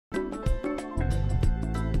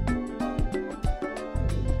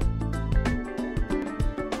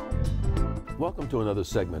Welcome to another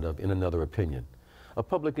segment of In Another Opinion, a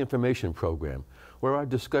public information program where our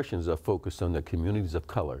discussions are focused on the communities of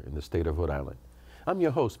color in the state of Rhode Island. I'm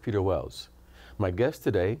your host, Peter Wells. My guests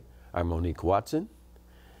today are Monique Watson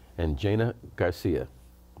and JATHNNA Garcia,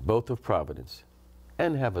 both of Providence,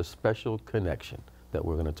 and have a special connection that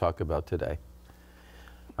we're going to talk about today.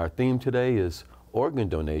 Our theme today is organ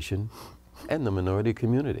donation and the minority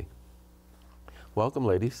community. Welcome,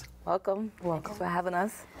 ladies. Welcome. Thanks for having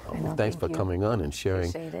us. Well, thanks for coming on and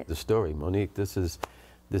sharing the story. Monique, this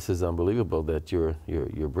is unbelievable that you're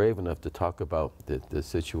brave enough to talk about the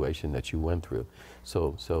situation that you went through.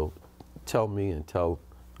 So tell me and tell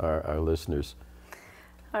our listeners.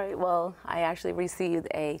 All right, well, I actually received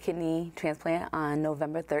a kidney transplant on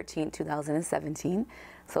November 13, 2017,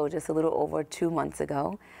 so just a little over 2 months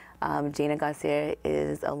ago. JATHNNA Garcia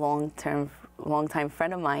is a long-time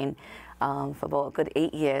friend of mine for about a good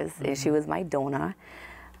 8 years, and she was my donor.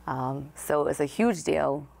 So it's a huge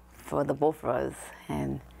deal for the both of us,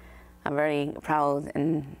 and I'm very proud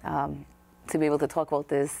and to be able to talk about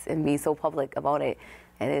this and be so public about it.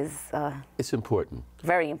 It is it's important.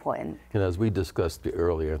 Very important. And as we discussed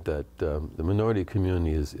earlier, that the minority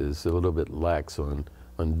community is a little bit lax on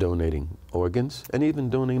donating organs and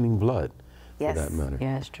even donating blood, for that matter.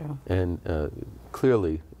 Yeah, it's true. And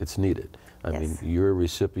clearly it's needed. I mean, you're a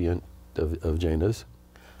recipient of JATHNNA's.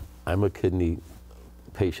 I'm a kidney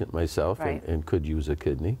patient myself, and could use a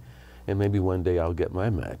kidney. And maybe one day I'll get my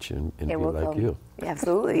match and be like you.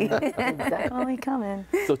 Absolutely. Definitely coming.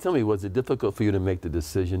 So tell me, was it difficult for you to make the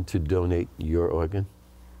decision to donate your organ?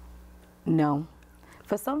 No.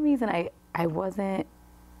 For some reason, I wasn't,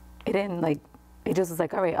 it just was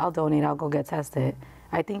like, all right, I'll donate, I'll go get tested.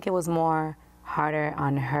 I think it was more harder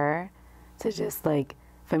on her to just like,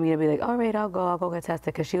 for me to be like, all right, I'll go get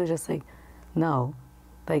tested, because she was just like, no.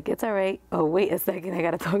 Like, it's all right. Oh, wait a second, I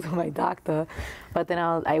got to talk to my doctor. But then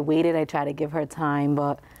I waited, I tried to give her time,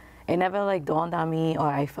 but it never, like, dawned on me, or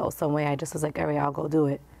I felt some way. I just was like, all right, I'll go do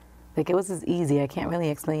it. Like, it was just easy. I can't really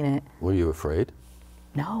explain it. Were you afraid?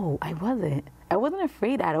 No, I wasn't. I wasn't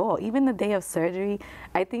afraid at all. Even the day of surgery,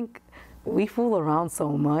 I think we fool around so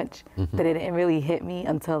much that it didn't really hit me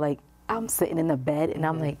until, like, I'm sitting in the bed, and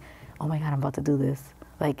I'm like, oh, my God, I'm about to do this.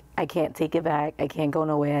 Like, I can't take it back. I can't go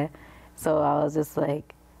nowhere. So I was just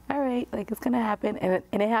like, all right, like, it's going to happen. And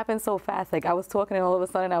it happened so fast. Like, I was talking, and all of a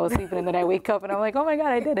sudden I was sleeping, and then I wake up, and I'm like, oh, my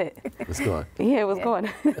God, I did it. It's gone. Yeah, it was gone.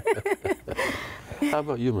 How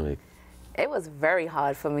about you, Monique? It was very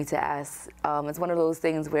hard for me to ask. It's one of those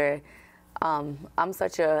things where I'm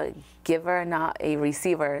such a giver, not a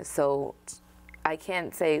receiver. So I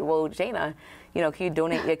can't say, well, JATHNNA, you know, can you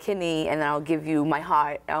donate your kidney and I'll give you my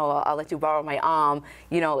heart, or I'll let you borrow my arm.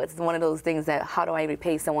 You know, it's one of those things that, how do I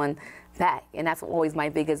repay someone back? And that's always my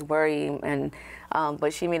biggest worry. And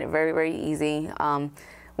but she made it very, very easy.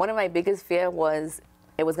 One of my biggest fear was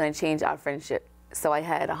it was going to change our friendship. So I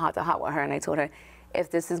had a heart-to-heart with her, and I told her, if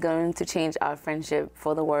this is going to change our friendship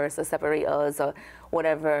for the worse or separate us or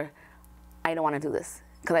whatever, I don't want to do this.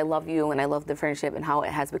 Because I love you, and I love the friendship and how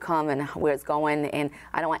it has become and where it's going, and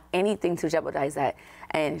I don't want anything to jeopardize that.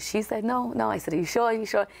 And she said, no. I said, are you sure? Are you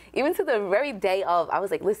sure? Even to the very day of, I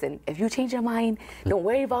was like, listen, if you change your mind, don't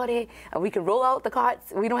worry about it. We can roll out the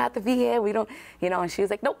carts. We don't have to be here. We don't, you know. And she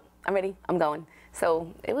was like, nope, I'm ready. I'm going.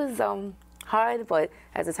 So it was hard, but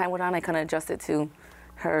as the time went on, I kind of adjusted to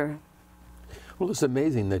her. Well, it's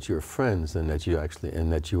amazing that you're friends and that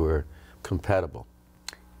you were compatible.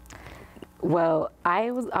 Well,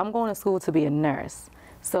 I'm going to school to be a nurse,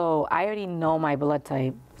 so I already know my blood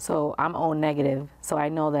type. So I'm O negative, so I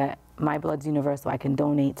know that my blood's universal. I can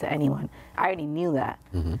donate to anyone. I already knew that.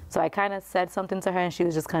 So I kind of said something to her, and she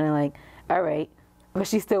was just kind of like, all right, but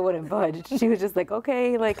she still wouldn't budge. She was just like,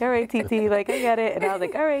 okay, like, all right, TT, like, I get it. And I was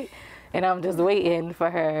like, all right, and I'm just waiting for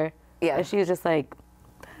her. Yeah. And she was just like,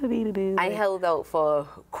 I held out for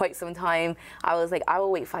quite some time. I was like, I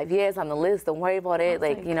will wait 5 years on the list. Don't worry about it.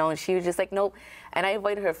 Like, you know, and she was just like, nope. And I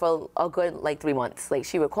avoided her for a good, like, 3 months. Like,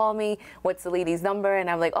 she would call me, what's the lady's number? And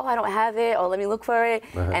I'm like, oh, I don't have it. Or let me look for it.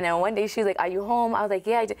 And then one day she was like, are you home? I was like,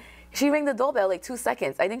 yeah. She rang the doorbell like 2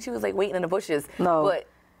 seconds. I think she was like waiting in the bushes. No. But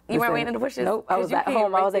you weren't waiting in the bushes? Nope, I was at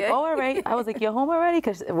home. I was like, oh, all right. I was like, you're home already?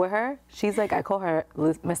 Because with her, she's like, I call her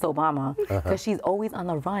Miss Obama, because she's always on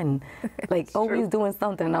the run, like always doing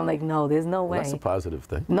something. And I'm like, no, there's no way. That's a positive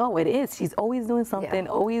thing. No, it is. She's always doing something,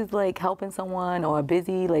 always like helping someone or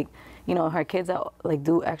busy. Like, you know, her kids are, like,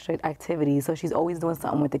 do extra activities, so she's always doing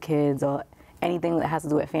something with the kids or anything that has to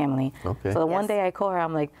do with family. Okay. So the one day I call her,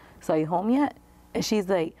 I'm like, so are you home yet? And she's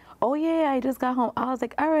like, oh yeah, I just got home. I was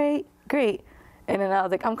like, all right, great. And then I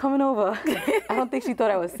was like, I'm coming over. I don't think she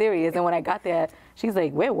thought I was serious. And when I got there, She's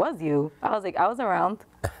like, where was you? I was like, I was around.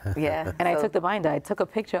 Yeah. And I took the binder. I took a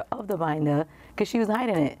picture of the binder because she was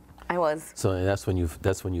hiding it. I was. So and that's when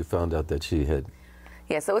you found out that she had.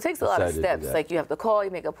 Yeah, so it takes a lot of Decided to do steps. that. Like you have to call,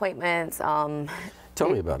 you make appointments. Tell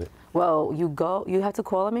me about it. Well, you have to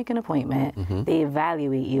call and make an appointment. They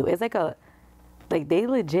evaluate you. It's like they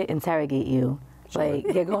legit interrogate you.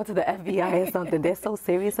 Like you're going to the FBI or something. They're so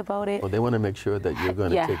serious about it. Well, they want to make sure that you're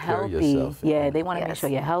going to take care of yourself. Yeah, they want to make Yes. sure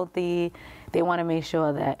you're healthy. They want to make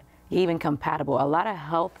sure that you're even compatible. A lot of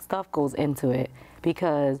health stuff goes into it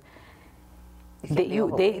because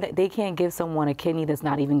they can't give someone a kidney that's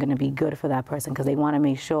not even going to be good for that person because they want to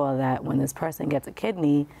make sure that when this person gets a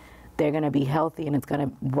kidney, they're going to be healthy and it's going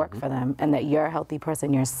to work for them, and that you're a healthy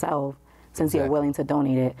person yourself since you're willing to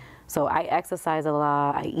donate it. So I exercise a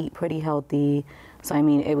lot. I eat pretty healthy. So I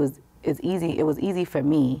mean, it was easy for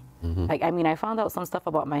me. Like I mean, I found out some stuff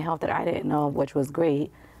about my health that I didn't know, which was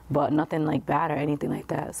great, but nothing like bad or anything like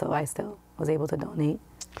that. So I still was able to donate.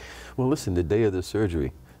 Well, listen, the day of the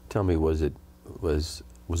surgery, tell me, was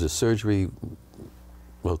the surgery?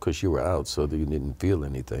 Well, because you were out, so that you didn't feel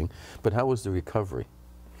anything. But how was the recovery?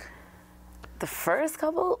 The first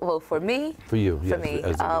couple, well, for me. For you, For yes, me,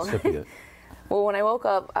 as a recipient. Well, when I woke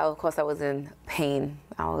up, of course, I was in pain.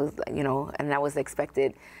 I was, and that was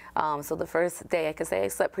expected. So the first day, I could say I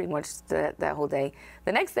slept pretty much that whole day.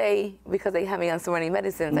 The next day, because they had me on so many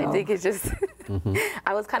medicines, I think it's just,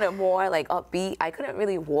 I was kind of more like upbeat. I couldn't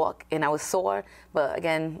really walk, and I was sore. But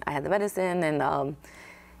again, I had the medicine, and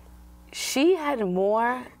she had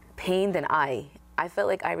more pain than I. I felt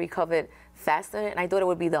like I recovered faster, and I thought it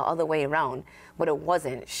would be the other way around, but it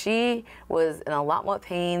wasn't. She was in a lot more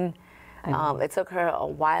pain. It took her a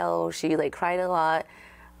while. She like cried a lot.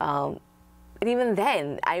 And even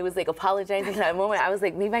then, I was like apologizing to that moment. I was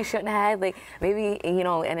like, maybe I shouldn't have, like maybe,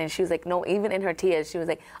 and then she was like, no, even in her tears, she was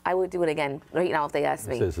like, I would do it again right now if they asked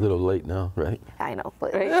me. It's a little late now, right? I know,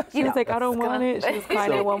 but Right? She was like, I don't want it. She was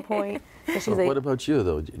crying at one point. And she's like, What about you,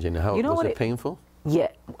 though, Jenna? How was it painful? Yeah,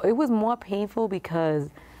 it was more painful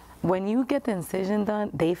because when you get the incision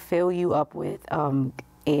done, they fill you up with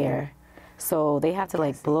air. So they have to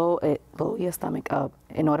like blow your stomach up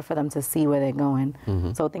in order for them to see where they're going.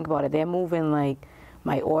 So think about it. They're moving like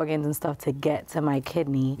my organs and stuff to get to my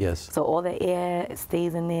kidney. Yes. So all the air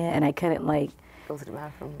stays in there, and I couldn't like go to the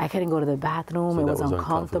bathroom. I couldn't go to the bathroom. So it that was was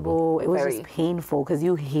uncomfortable. It was Very. just painful because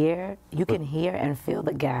you can hear and feel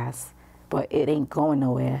the gas, but it ain't going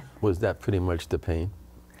nowhere. Was that pretty much the pain?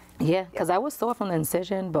 Yeah, because I was sore from the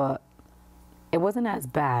incision, but it wasn't as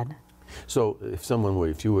bad. So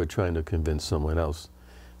if you were trying to convince someone else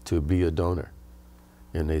to be a donor,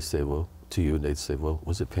 and they say, well, to you, they'd say, well,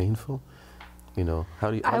 was it painful?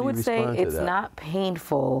 How do you I would say respond to it's that? not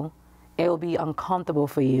painful. It'll be uncomfortable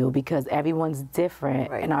for you because everyone's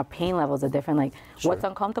different and our pain levels are different. Like what's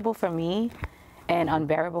uncomfortable for me and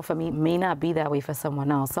unbearable for me may not be that way for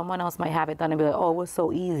someone else. Someone else might have it done and be like, oh, it was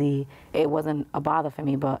so easy. It wasn't a bother for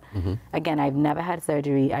me. But again, I've never had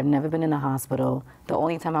surgery. I've never been in the hospital. The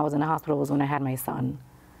only time I was in the hospital was when I had my son.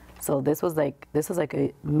 So this was like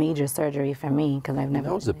a major surgery for me because I've never.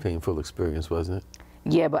 That was a painful experience, wasn't it?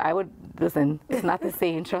 Yeah, but I would, listen, it's not the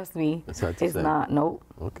same, trust me. It's not the It's same. not, nope.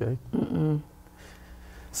 Okay.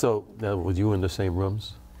 So now, were you in the same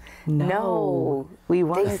rooms? No. We They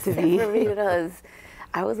wanted to be. separated us.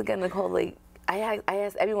 I was gonna call like I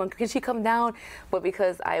asked everyone, can she come down? But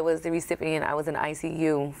because I was the recipient, I was in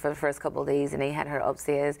ICU for the first couple of days, and they had her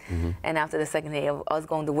upstairs. And after the second day of us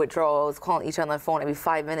going to withdrawals, calling each other on the phone every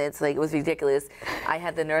 5 minutes, like it was ridiculous. I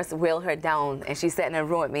had the nurse wheel her down, and she sat in a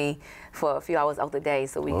room with me for a few hours out the day,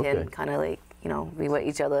 so we can kind of like, be with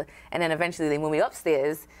each other. And then eventually they moved me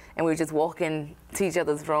upstairs, and we were just walking to each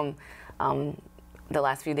other's room the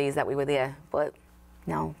last few days that we were there. But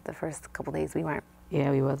no, the first couple of days we weren't. Yeah,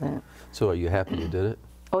 we wasn't. So are you happy you did it?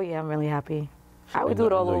 Oh yeah, I'm really happy. I would do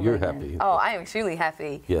it all over You're again. happy. Oh, I am extremely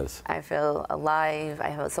happy. Yes. I feel alive. I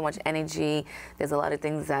have so much energy. There's a lot of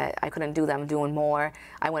things that I couldn't do that I'm doing more.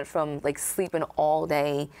 I went from like sleeping all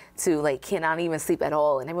day to like cannot even sleep at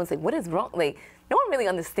all. And everyone's like, what is wrong? Like, no one really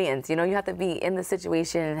understands. You have to be in the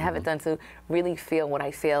situation and have it done to really feel what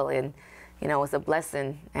I feel. And, it's a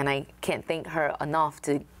blessing. And I can't thank her enough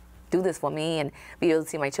to do this for me and be able to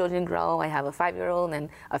see my children grow. I have a 5-year-old and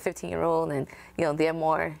a 15-year-old, and they're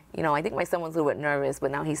more. I think my son was a little bit nervous, but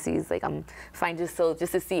now he sees like I'm fine. Just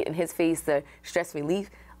to see it in his face, the stress relief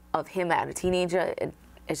of him as a teenager,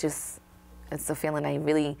 it's a feeling I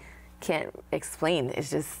really can't explain. It's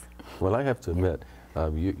just. Well, I have to admit,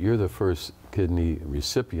 you're the first kidney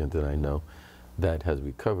recipient that I know that has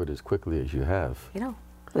recovered as quickly as you have.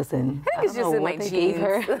 Listen, I think it's just in my genes.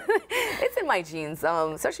 Her. It's in my genes.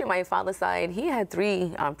 Especially my father's side, he had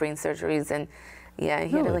 3 brain surgeries, and yeah,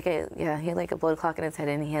 he really? had like a blood clot in his head,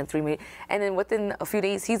 and he had 3. And then within a few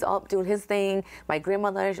days, he's up doing his thing. My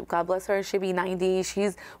grandmother, God bless her, she'll be 90.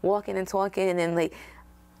 She's walking and talking, and like,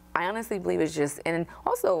 I honestly believe it's just, and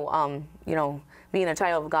also, you know, being a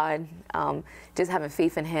child of God, just having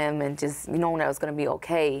faith in Him and just knowing that it was going to be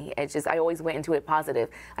okay. It's just, I always went into it positive.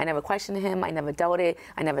 I never questioned Him. I never doubted.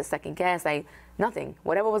 I never second guessed. Nothing.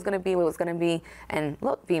 Whatever was going to be, what was going to be. And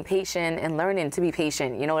look, being patient and learning to be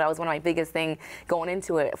patient. You know, that was one of my biggest things going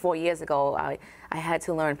into it 4 years ago. I had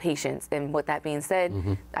to learn patience. And with that being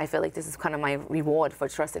said, I feel like this is kind of my reward for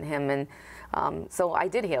trusting Him. And so I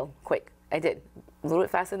did heal quick. I did. A little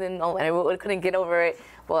bit faster than, and I really couldn't get over it.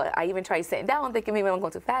 But I even tried sitting down thinking maybe I'm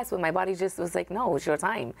going too fast, but my body just was like, no, it's your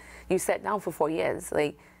time. You sat down for 4 years.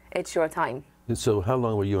 Like, it's your time. So how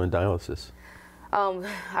long were you on dialysis? I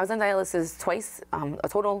was on dialysis twice, a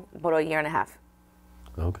total about 1.5 years.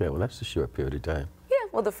 Okay, well, that's a short period of time. Yeah,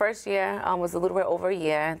 well, the first year was a little bit over a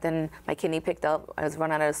year. Then my kidney picked up. I was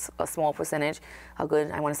running at a small percentage, a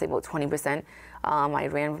good, I want to say about 20%. I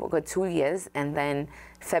ran for a good 2 years, and then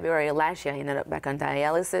February of last year, I ended up back on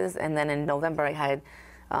dialysis, and then in November, I had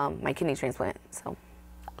my kidney transplant. So.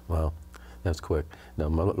 Wow, that's quick. Now,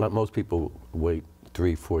 most people wait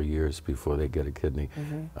 3-4 years before they get a kidney.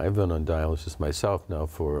 I've been on dialysis myself now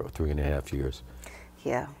for 3.5 years.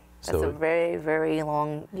 Yeah, that's a very, very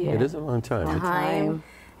long It is a long time.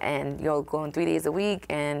 And you're going 3 days a week,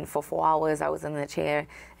 and for 4 hours I was in the chair,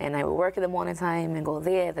 and I would work in the morning time and go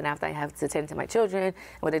there. Then after I have to attend to my children,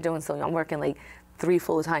 what they're doing, so I'm working like 3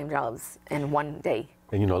 full-time jobs in one day.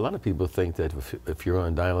 And you know, a lot of people think that if you're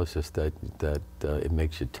on dialysis that it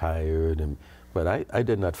makes you tired, but I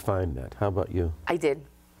did not find that. How about you? I did.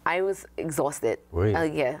 I was exhausted. Were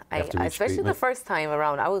you? Yeah, especially the first time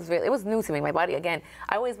around. It was new to me. My body, again,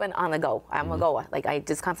 I always been on the go. I'm a goer. Like, I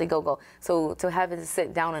just constantly go. So to have it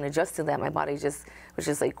sit down and adjust to that, my body was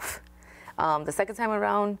just like, the second time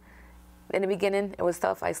around, in the beginning, it was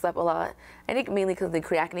tough. I slept a lot. I think mainly because of the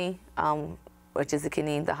creatinine, which is the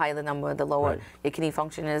kidney, the higher the number, the lower your kidney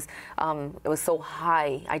function is. It was so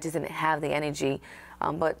high, I just didn't have the energy.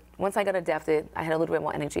 But once I got adapted, I had a little bit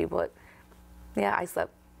more energy. But yeah, I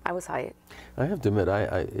slept. I was tired. I have to admit,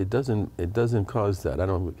 it doesn't cause that. I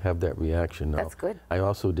don't have that reaction. No. That's good. I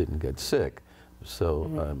also didn't get sick, so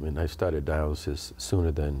and I started dialysis sooner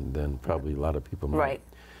than probably a lot of people might. Right.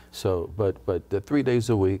 So, but the 3 days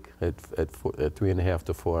a week at 3.5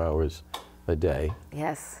 to 4 hours a day.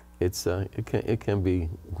 Yes. It can be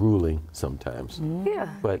grueling sometimes. Yeah.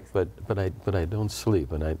 But I don't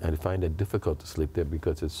sleep, and I find it difficult to sleep there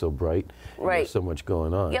because it's so bright. And there's so much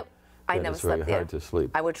going on. Yep. I never slept there. It's very hard to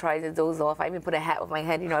sleep. I would try to doze off. I even put a hat over my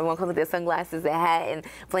head. You know, everyone comes with their sunglasses, a hat, and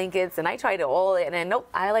blankets, and I tried it all. And then, nope,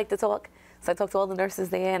 I like to talk. So I talk to all the nurses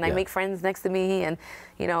there, and I make friends next to me, and,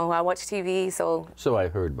 you know, I watch TV, so. So I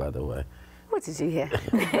heard, by the way. What did you hear?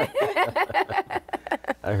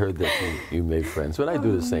 I heard that you made friends. But I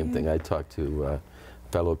do the same thing. I talk to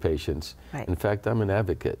fellow patients. Right. In fact, I'm an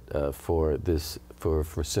advocate for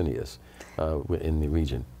Fresenius in the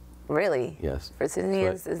region. Really? Yes.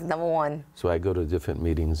 Fresenius is #1. So I go to different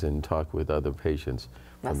meetings and talk with other patients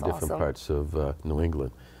from different parts of New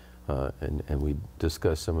England, and we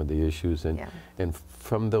discuss some of the issues, and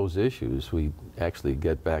from those issues we actually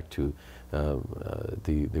get back to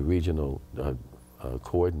the regional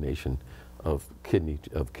coordination of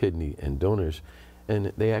kidney and donors,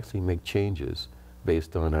 and they actually make changes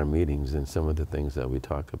based on our meetings and some of the things that we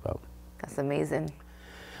talk about. That's amazing.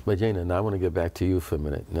 But Jana, now I want to get back to you for a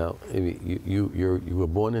minute. Now, you were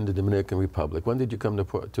born in the Dominican Republic. When did you come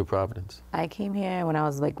to Providence? I came here when I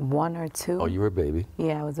was like 1 or 2. Oh, you were a baby?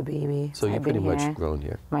 Yeah, I was a baby. So you've pretty much grown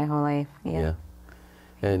here? My whole life, yeah.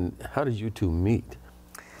 And how did you two meet?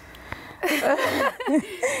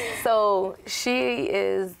 So she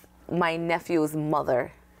is my nephew's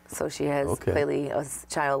mother. So she has clearly a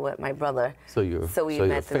child with my brother. So we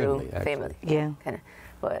met through family. Yeah. Kind of.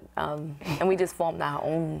 But and we just formed our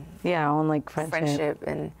own like friendship,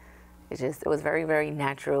 and it was very, very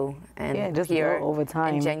natural and just pure over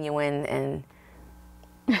time and genuine, and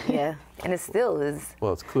and it still is.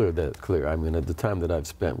 Well, it's clear. I mean, at the time that I've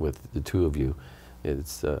spent with the two of you,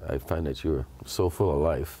 I find that you're so full of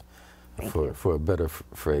life. For a better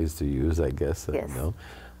phrase to use, I guess. Yes. I don't know.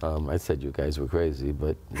 I said you guys were crazy,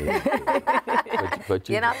 but but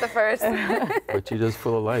you're not the first. But you're just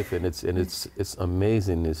full of life, and it's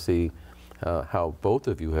amazing to see how both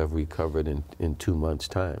of you have recovered in 2 months'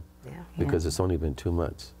 time. because it's only been 2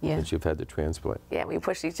 months since you've had the transplant. Yeah, we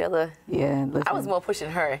pushed each other. Yeah, listen, I was more pushing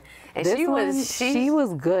her, and this she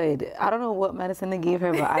was good. I don't know what medicine they gave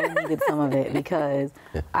her, but I needed some of it because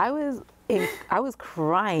I was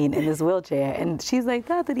crying in this wheelchair, and she's like,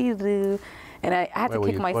 "Da-da-dee-doo," and I had to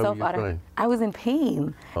kick myself out of. I was in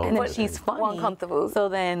pain, and then she's funny, uncomfortable. So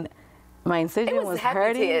then my incision was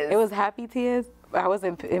hurting. Tears. It was happy tears. I was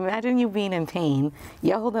imagine you being in pain.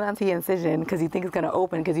 You're holding onto your incision because you think it's gonna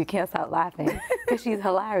open because you can't stop laughing because she's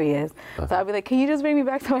hilarious. So I'd be like, "Can you just bring me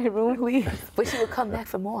back to my room, please?" But she would come back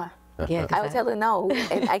for more. Yeah, I would tell her no,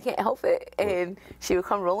 and I can't help it, and she would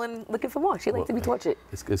come rolling looking for more. She liked to be tortured.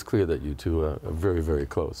 It's clear that you two are very, very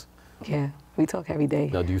close. Yeah, we talk every day.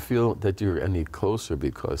 Now, do you feel that you're any closer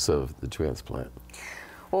because of the transplant?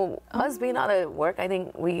 Well, us being out of work, I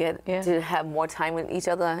think we get to have more time with each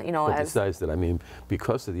other, you know. But besides that, I mean,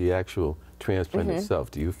 because of the actual transplant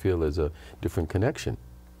itself, do you feel there's a different connection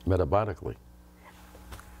metabolically?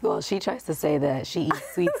 Well, she tries to say that she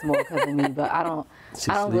eats sweets more because of me, but I don't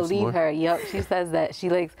believe her. Yep, she says that she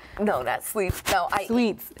likes. No, not sweets. No,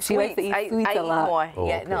 sweets. She likes to eat sweets a lot. More. Oh,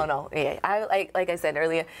 yeah, okay. no. Yeah, I like I said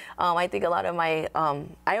earlier. I think a lot of my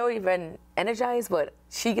I already been energized, but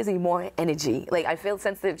she gives me more energy. Like I feel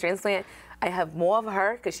sensitive transplant. I have more of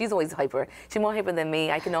her because she's always hyper. She's more hyper than me.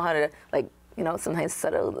 I can know how to sometimes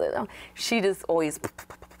settle. She just always.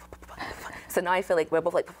 So now I feel like we're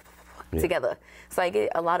both together. So I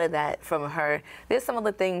get a lot of that from her. There's some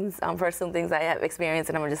other things, personal things I have experienced,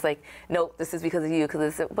 and I'm just like, nope, this is because of you.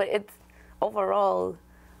 But it's overall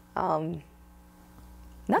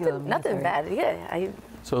nothing bad. Yeah.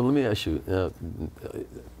 So let me ask you,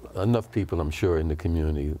 enough people, I'm sure, in the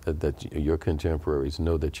community that your contemporaries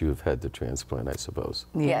know that you have had the transplant, I suppose.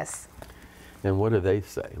 Yes. And what do they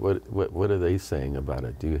say? What are they saying about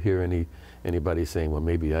it? Do you hear anybody saying, well,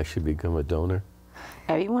 maybe I should become a donor?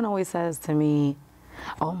 Everyone always says to me,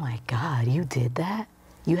 "Oh my God, you did that?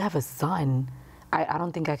 You have a son." I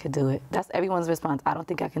don't think I could do it. That's everyone's response. I don't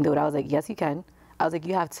think I can do it. I was like, yes, you can. I was like,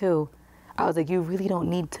 you have two. I was like, you really don't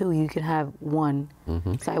need two. You can have one.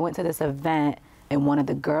 So I went to this event, and one of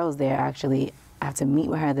the girls there, actually, I have to meet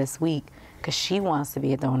with her this week because she wants to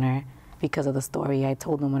be a donor because of the story I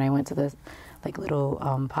told them when I went to this little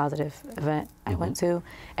positive event I went to,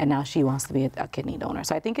 and now she wants to be a kidney donor.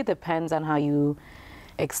 So I think it depends on how you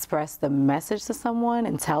express the message to someone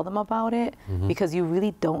and tell them about it, because you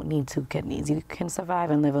really don't need two kidneys. You can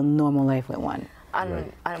survive and live a normal life with one.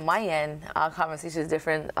 On my end, our conversation is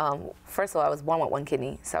different. First of all, I was born with one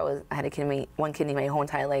kidney, so I had one kidney my whole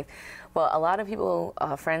entire life. But a lot of people,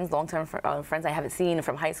 friends, long-term friends I haven't seen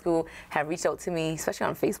from high school, have reached out to me, especially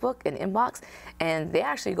on Facebook and inbox, and they're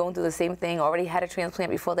actually going through the same thing, already had a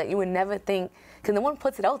transplant before that. You would never think, because no one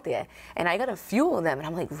puts it out there. And I got a few of them, and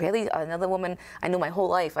I'm like, really? Another woman I knew my whole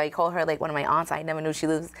life. I call her like one of my aunts. I never knew she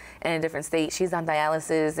lives in a different state. She's on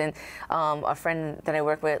dialysis, and a friend that I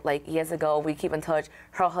worked with like years ago, we keep in touch.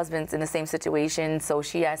 Her husband's in the same situation, so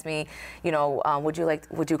she asked me,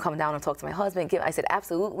 would you come down and talk to my husband? I said,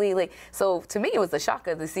 absolutely. So to me, it was a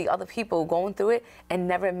shocker to see other people going through it and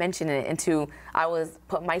never mention it until I was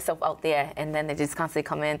put myself out there, and then they just constantly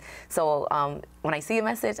come in. So when I see a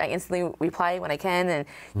message, I instantly reply when I can, and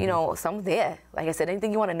so I'm there. Like I said,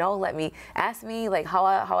 anything you want to know, ask me. Like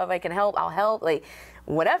however I can help, I'll help. Like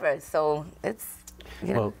whatever. So it's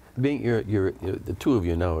Well, being the two of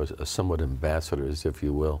you now are somewhat ambassadors, if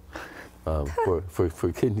you will.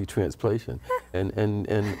 For kidney transplantation, and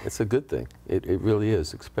it's a good thing. It really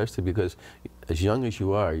is, especially because as young as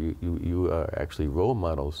you are, you are actually role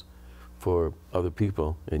models for other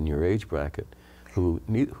people in your age bracket who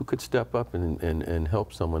could step up and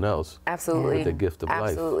help someone else. Absolutely. With the gift of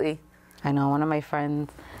life. Absolutely. I know one of my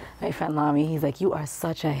friends, Lami, he's like, you are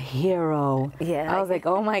such a hero. Yeah. I was like,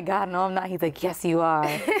 oh my God, no, I'm not. He's like, yes, you are.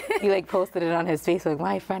 He posted it on his Facebook.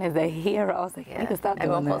 My friend is a hero. I was like, I need to stop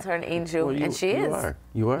doing that. Everyone calls her an angel, and she is.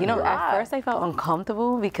 You are. At first I felt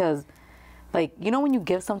uncomfortable because, when you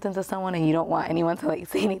give something to someone and you don't want anyone to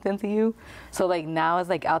say anything to you. So now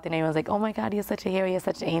it's out there and everyone's like, oh my God, you're such a hero, you're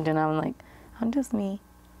such an angel. And I'm like, I'm just me.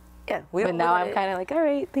 Yeah, but now I'm kind of like, all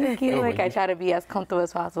right, thank you. I try to be as comfortable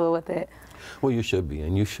as possible with it. Well, you should be,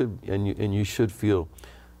 and you should feel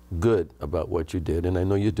good about what you did, and I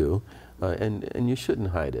know you do, and you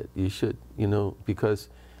shouldn't hide it. You should, because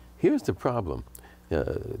here's the problem: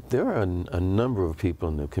 there are a number of people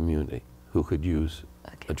in the community who could use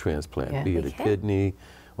a transplant, be it a kidney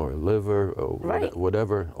or a liver or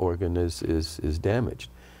whatever organ is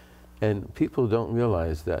damaged, and people don't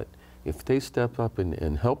realize that if they step up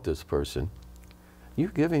and help this person, you're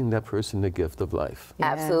giving that person the gift of life.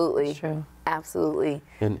 Yeah, Absolutely. that's true. Absolutely.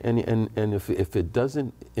 And if it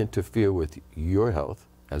doesn't interfere with your health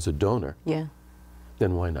as a donor, Yeah.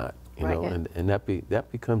 then why not? You Right. know, Yeah. and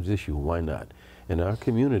that becomes the issue. Why not? In our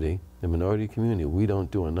community, the minority community, we don't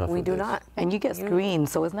do enough We of do this. not. And you get screened,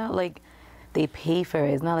 so it's not like they pay for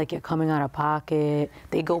it. It's not like you're coming out of pocket.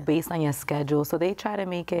 They go based on your schedule, so they try to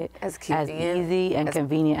make it As as convenient easy and as-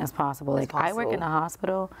 convenient as possible. Like I work in possible. a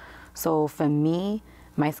hospital, so for me,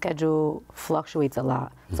 my schedule fluctuates a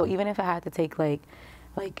lot. So even if I had to take like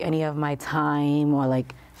any of my time or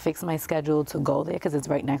like fix my schedule to go there because it's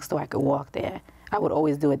right next door, I could walk there. I would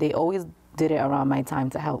always do it. They always did it around my time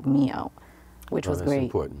to help me out, which was That's great.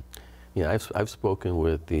 important. Yeah, I've spoken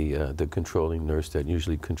with the controlling nurse that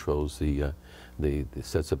usually controls the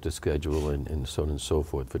sets up the schedule and so on and so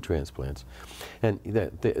forth for transplants, and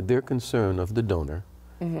that their concern of the donor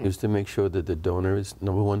is to make sure that the donor is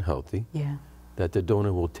number one healthy, Yeah. that the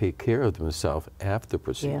donor will take care of themselves after the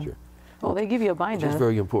procedure, Well, they give you a which binder. is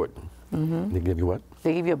very important. They give you what?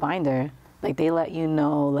 They give you a binder. Like they let you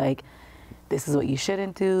know, like, this is what you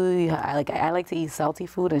shouldn't do. I like to eat salty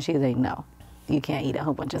food, and she's like, no, you can't eat a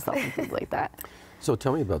whole bunch of salty food like that. So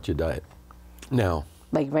tell me about your diet. Now,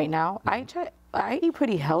 Like right now, I eat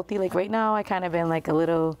pretty healthy. Like right now, I kind of been like a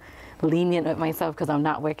little lenient with myself because I'm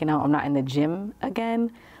not working out. I'm not in the gym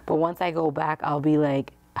again. But once I go back, I'll be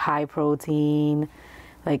like high protein.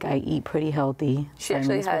 Like I eat pretty healthy. She I mean,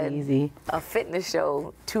 actually it's pretty had easy. a fitness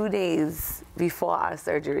show 2 days before our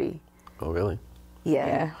surgery. oh really?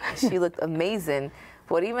 Yeah, she looked amazing.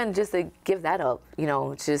 But even just to give that up, you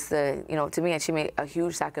know, just to me, she made a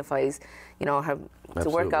huge sacrifice, you know, to work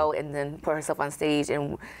Absolutely. out and then put herself on stage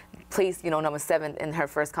and place, number 7 in her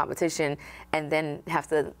first competition, and then have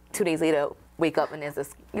to 2 days later wake up and there's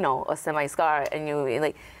this, a semi-scar, and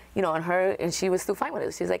and she was still fine with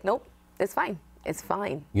it. She's like, nope, it's fine. It's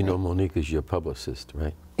fine. You know Monique is your publicist,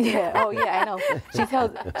 right? Yeah. Oh, yeah. I know.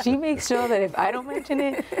 She makes sure that if I don't mention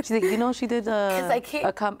it, she's like, she did I can't-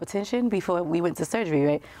 a competition before we went to surgery,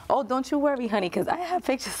 right? Oh, don't you worry, honey, because I have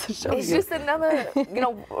pictures to show It's you. just another,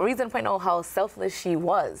 reason to point out how selfless she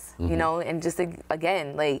was, and just to,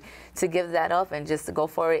 again, like to give that up and just to go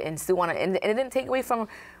for it and still want to, and it didn't take away from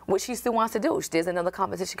what she still wants to do. There's another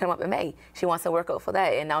competition coming up in May. She wants to work out for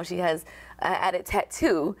that, and now she has an added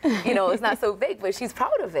tattoo. It's not so big, but she's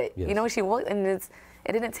proud of it. Yes. She worked, and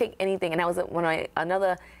it didn't take anything. And that was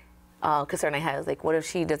another concern I had was like, what if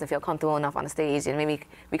she doesn't feel comfortable enough on the stage, and maybe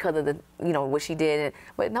because of the what she did.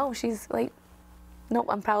 But no, she's like, nope,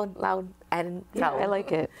 I'm proud, loud, and Yeah, proud. I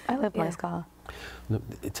like it. I live my Yeah. scar. No,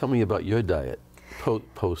 tell me about your diet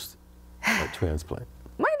post transplant.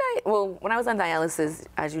 My diet, well, when I was on dialysis,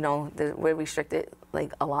 as you know, we're restricted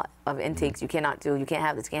like a lot of intakes. You can't have this, you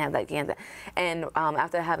can't have that, you can't have that. And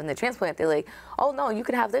after having the transplant, they're like, oh no, you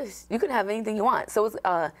can have this, you can have anything you want. So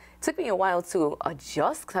it took me a while to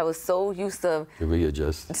adjust because I was so used to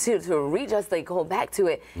Readjust. to readjust, like go back to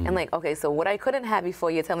it. And like, okay, so what I couldn't have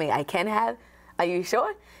before, you're telling me I can have, are you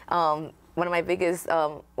sure? One of my biggest,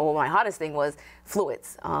 my hardest thing was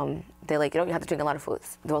fluids. They're like, you have to drink a lot of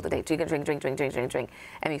fluids throughout the day. Drink.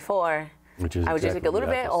 And before, Which is I would just exactly drink a little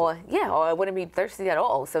the bit, opposite. or I wouldn't be thirsty at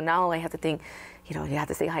all. So now I have to think, you have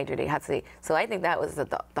to stay hydrated. You have to stay. So I think that was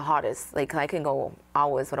the hardest. Like I can go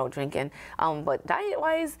hours without drinking. But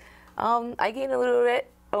diet-wise, I gained a little bit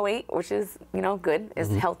of weight, which is good.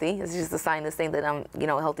 It's healthy. It's just a sign to say that I'm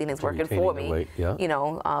healthy and it's working for retaining me. the weight,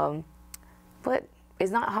 yeah. But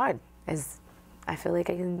it's not hard. I feel like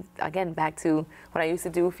I can, again, back to what I used to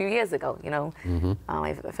do a few years ago,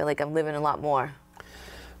 I feel like I'm living a lot more.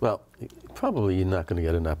 Well, probably you're not going to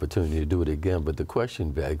get an opportunity to do it again, but the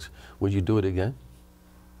question begs, would you do it again?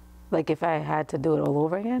 Like if I had to do it all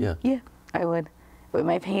over again? Yeah. Yeah, I would. With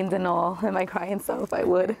my pains and all, and my crying self, I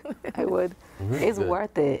would. I would. Really It's good.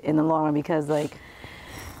 worth it in the long run because, like,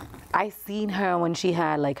 I seen her when she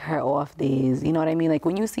had, like, her off days. You know what I mean? Like,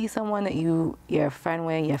 when you see someone that you're a friend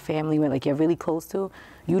with, your family with, like, you're really close to,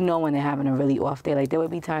 you know when they're having a really off day. Like, there would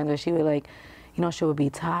be times where she would, like, she would be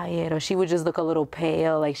tired or she would just look a little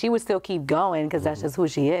pale. Like, she would still keep going because that's just who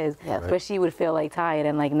she is. Yeah. Right. But she would feel, like, tired.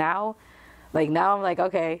 And, like, now I'm like,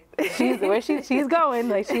 okay, she's going.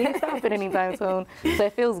 Like, she ain't stopping anytime soon. So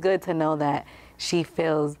it feels good to know that she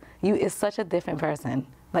feels is such a different person.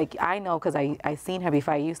 Like, I know because I seen her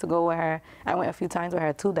before. I used to go with her. I went a few times with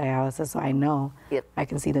her to dialysis, so I know. Yep. I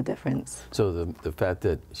can see the difference. So the fact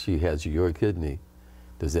that she has your kidney,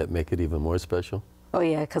 does that make it even more special? Oh,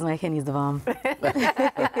 yeah, because my kidney's the bomb.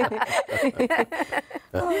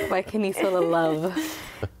 My kidney's full of love.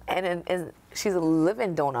 And she's a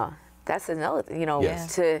living donor. That's another,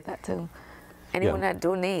 Yes. to That too. Anyone that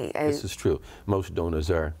donate. This is true. Most donors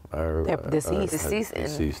are deceased.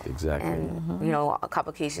 Deceased, exactly. And you know,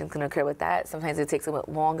 complications can occur with that. Sometimes it takes a bit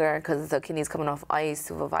longer because the kidney's coming off ice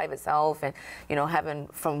to revive itself, and you know, having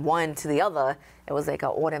from one to the other, it was like an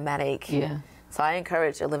automatic. Yeah. So I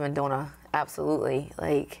encourage a living donor. Absolutely.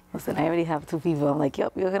 Like, listen, I already have 2 people. I'm like,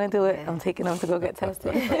 yep, you're gonna do it. I'm taking them to go get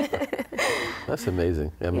tested. That's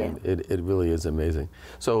amazing. I mean, it really is amazing.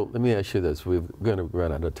 So let me ask you this. We're going to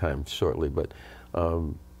run out of time shortly, but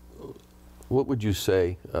what would you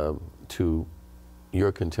say to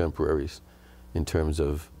your contemporaries in terms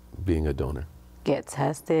of being a donor? Get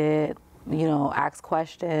tested, you know, ask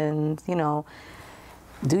questions, you know,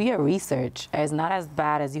 do your research. It's not as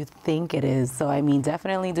bad as you think it is. So, I mean,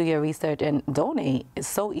 definitely do your research and donate. It's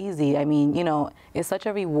so easy. I mean, you know, it's such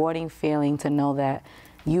a rewarding feeling to know that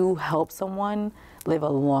you help someone live a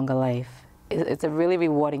longer life. It's a really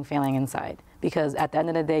rewarding feeling inside, because at the end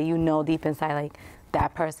of the day, you know deep inside, like,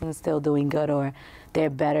 that person's still doing good, or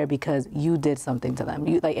they're better because you did something to them.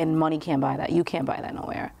 You, like, and money can't buy that. You can't buy that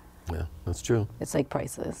nowhere. Yeah, that's true. It's like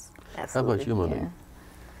priceless. Absolutely. How about you, Monique? Yeah.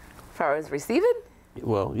 As far as receiving?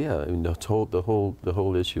 Well, yeah, I mean, the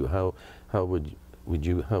whole issue. How would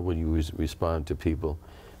you respond to people,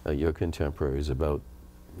 your contemporaries, about,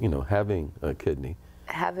 you know, having a kidney?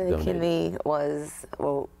 Having a donated? kidney was,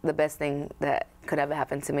 well, the best thing that could ever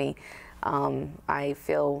happen to me. I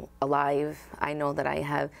feel alive. I know that I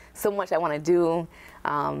have so much I want to do.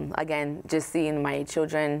 Again, just seeing my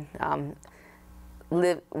children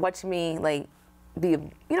watch me, like, be,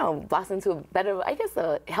 you know, blossom into a better, I guess,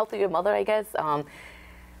 a healthier mother, I guess.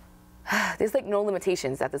 There's like no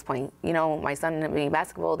limitations at this point. You know, my son being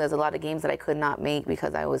basketball, there's a lot of games that I could not make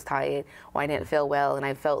because I was tired or I didn't feel well, and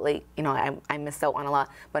I felt like, you know, I missed out on a lot.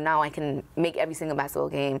 But now I can make every single basketball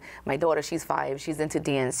game. My daughter, she's 5, she's into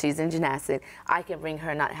dance, she's in gymnastics. I can bring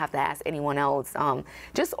her, not have to ask anyone else.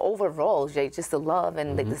 Just overall, just the love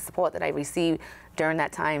and like the support that I received during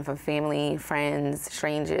that time from family, friends,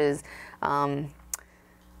 strangers.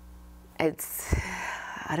 It's,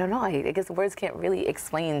 I don't know, I guess words can't really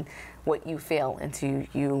explain what you feel until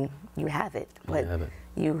you have it. But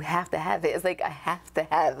you have to have it. It's like, I have to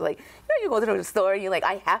have, like, you know, you go to the store and you're like,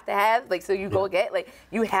 I have to have, like, so you go get, like,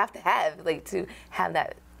 you have to have, like, to have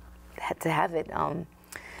that, to have it. I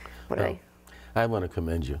want to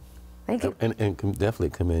commend you. Thank you. And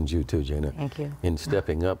definitely commend you too, Jana. Thank you. In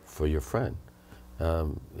stepping up for your friend.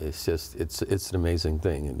 It's just, it's an amazing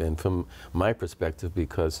thing. And from my perspective,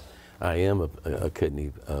 because I am a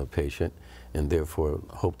kidney patient, and therefore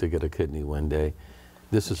hope to get a kidney one day.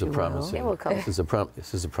 This is a promising. This is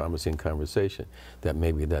a promising conversation that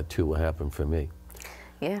maybe that too will happen for me.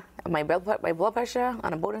 Yeah, my blood pressure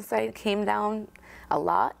on a boating site came down a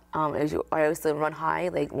lot. I used to run high,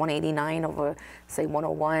 like 189 over, say,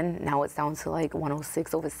 101. Now it's down to like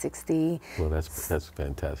 106 over 60. Well, that's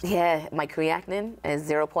fantastic. Yeah, my creatinine is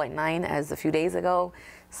 0.9 as a few days ago.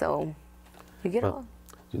 So you get all.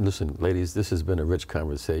 Listen, ladies, this has been a rich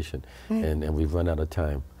conversation, and we've run out of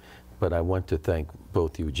time. But I want to thank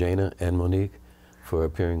both you, Jana and Monique, for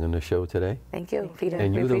appearing on the show today. Thank you, Peter.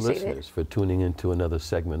 And you, the appreciate listeners, for tuning into another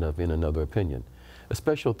segment of In Another Opinion. A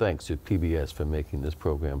special thanks to PBS for making this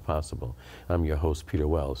program possible. I'm your host, Peter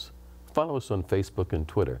Wells. Follow us on Facebook and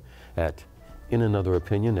Twitter at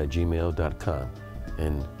inanotheropinion@gmail.com,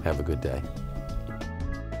 and have a good day.